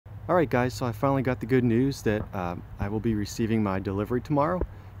Alright guys, so I finally got the good news that I will be receiving my delivery tomorrow.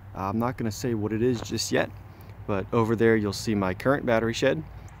 I'm not going to say what it is just yet, but over there you'll see my current battery shed.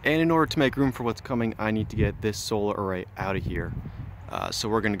 And in order to make room for what's coming, I need to get this solar array out of here. So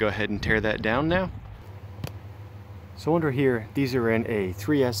we're going to go ahead and tear that down now. So under here, these are in a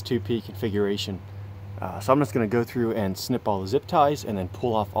 3S2P configuration. So I'm just going to go through and snip all the zip ties and then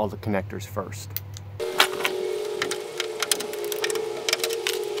pull off all the connectors first.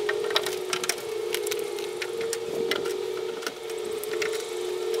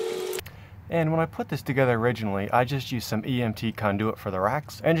 And when I put this together originally, I just used some EMT conduit for the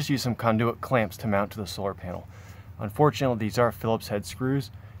racks and just used some conduit clamps to mount to the solar panel. Unfortunately, these are Phillips head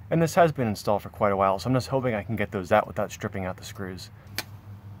screws, and this has been installed for quite a while, so I'm just hoping I can get those out without stripping out the screws.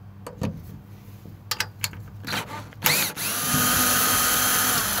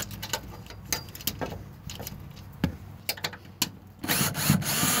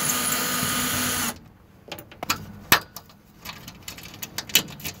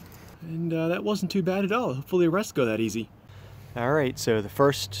 And that wasn't too bad at all. Hopefully the rest go that easy. Alright, so the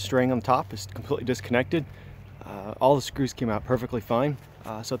first string on top is completely disconnected. All the screws came out perfectly fine.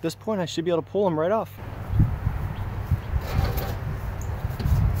 So at this point I should be able to pull them right off.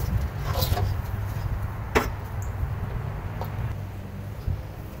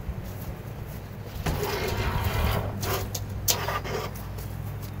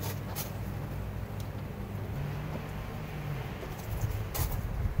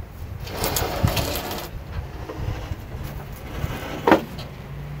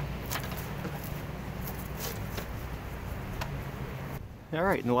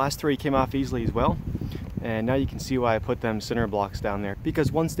 Alright, and the last three came off easily as well. And now you can see why I put them center blocks down there.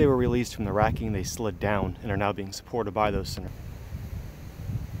 Because once they were released from the racking, they slid down and are now being supported by those center.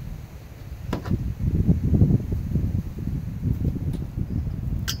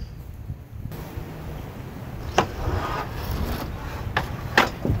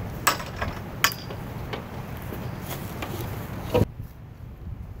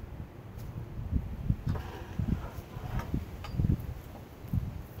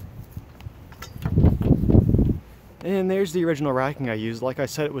 And there's the original racking I used. Like I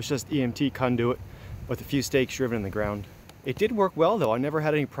said, it was just EMT conduit with a few stakes driven in the ground. It did work well though. I never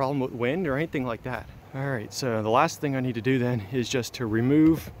had any problem with wind or anything like that. Alright, so the last thing I need to do then is just to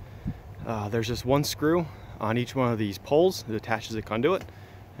remove, there's just one screw on each one of these poles that attaches the conduit,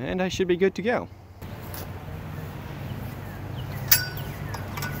 and I should be good to go.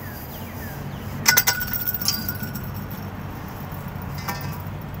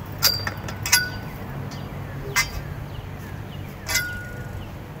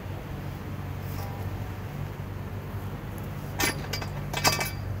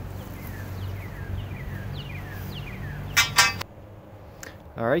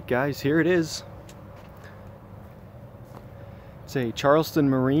 Alright guys, here it is. It's a Charleston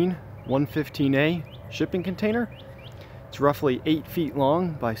Marine 115A shipping container. It's roughly 8 feet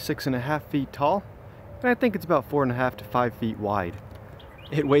long by 6.5 feet tall, and I think it's about 4.5 to 5 feet wide.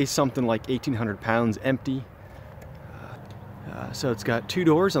 It weighs something like 1,800 pounds empty. So it's got two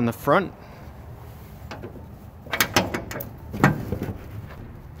doors on the front.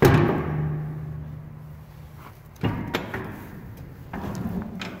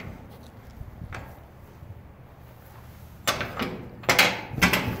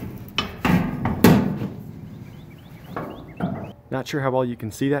 Not sure how well you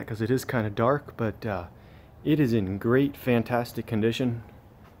can see that because it is kind of dark, but it is in great, fantastic condition.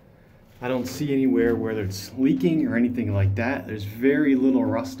 I don't see anywhere where it's leaking or anything like that. There's very little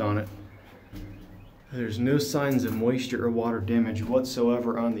rust on it. There's no signs of moisture or water damage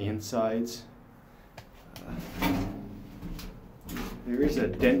whatsoever on the insides. There is a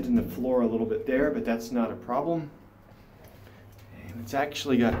dent in the floor a little bit there, but that's not a problem. And it's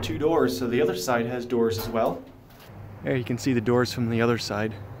actually got two doors, so the other side has doors as well. There you can see the doors from the other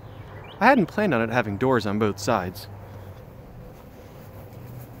side. I hadn't planned on it having doors on both sides.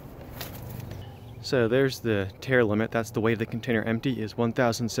 So there's the tear limit. That's the weight of the container empty is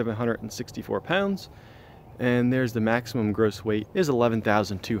 1,764 pounds. And there's the maximum gross weight is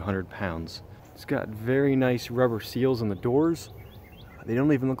 11,200 pounds. It's got very nice rubber seals on the doors. They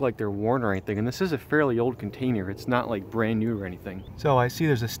don't even look like they're worn or anything, and this is a fairly old container. It's not like brand new or anything. So I see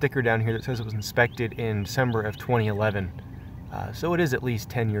there's a sticker down here that says it was inspected in December of 2011. So it is at least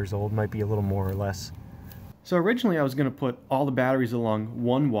 10 years old, might be a little more or less. So originally I was going to put all the batteries along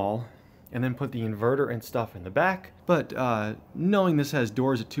one wall and then put the inverter and stuff in the back, but knowing this has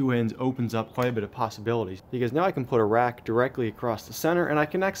doors at two ends opens up quite a bit of possibilities, because now I can put a rack directly across the center and I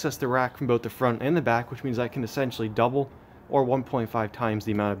can access the rack from both the front and the back, which means I can essentially double or 1.5 times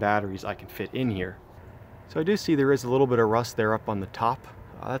the amount of batteries I can fit in here. So I do see there is a little bit of rust there up on the top.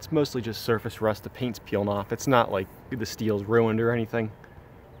 That's mostly just surface rust, the paint's peeling off. It's not like the steel's ruined or anything.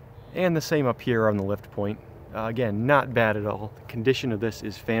 And the same up here on the lift point. Again, not bad at all. The condition of this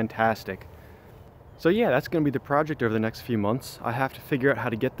is fantastic. So yeah, that's going to be the project over the next few months. I have to figure out how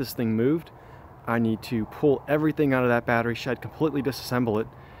to get this thing moved. I need to pull everything out of that battery shed, completely disassemble it,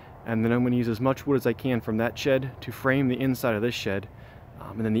 and then I'm going to use as much wood as I can from that shed to frame the inside of this shed.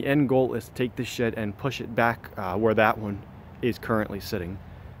 And then the end goal is to take this shed and push it back where that one is currently sitting.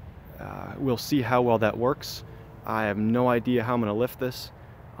 We'll see how well that works. I have no idea how I'm going to lift this.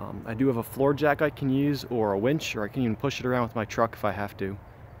 I do have a floor jack I can use, or a winch, or I can even push it around with my truck if I have to.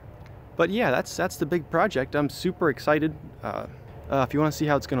 But yeah, that's the big project. I'm super excited. If you want to see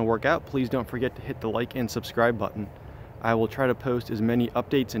how it's going to work out, please don't forget to hit the like and subscribe button. I will try to post as many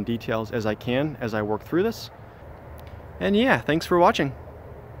updates and details as I can as I work through this. And yeah, thanks for watching.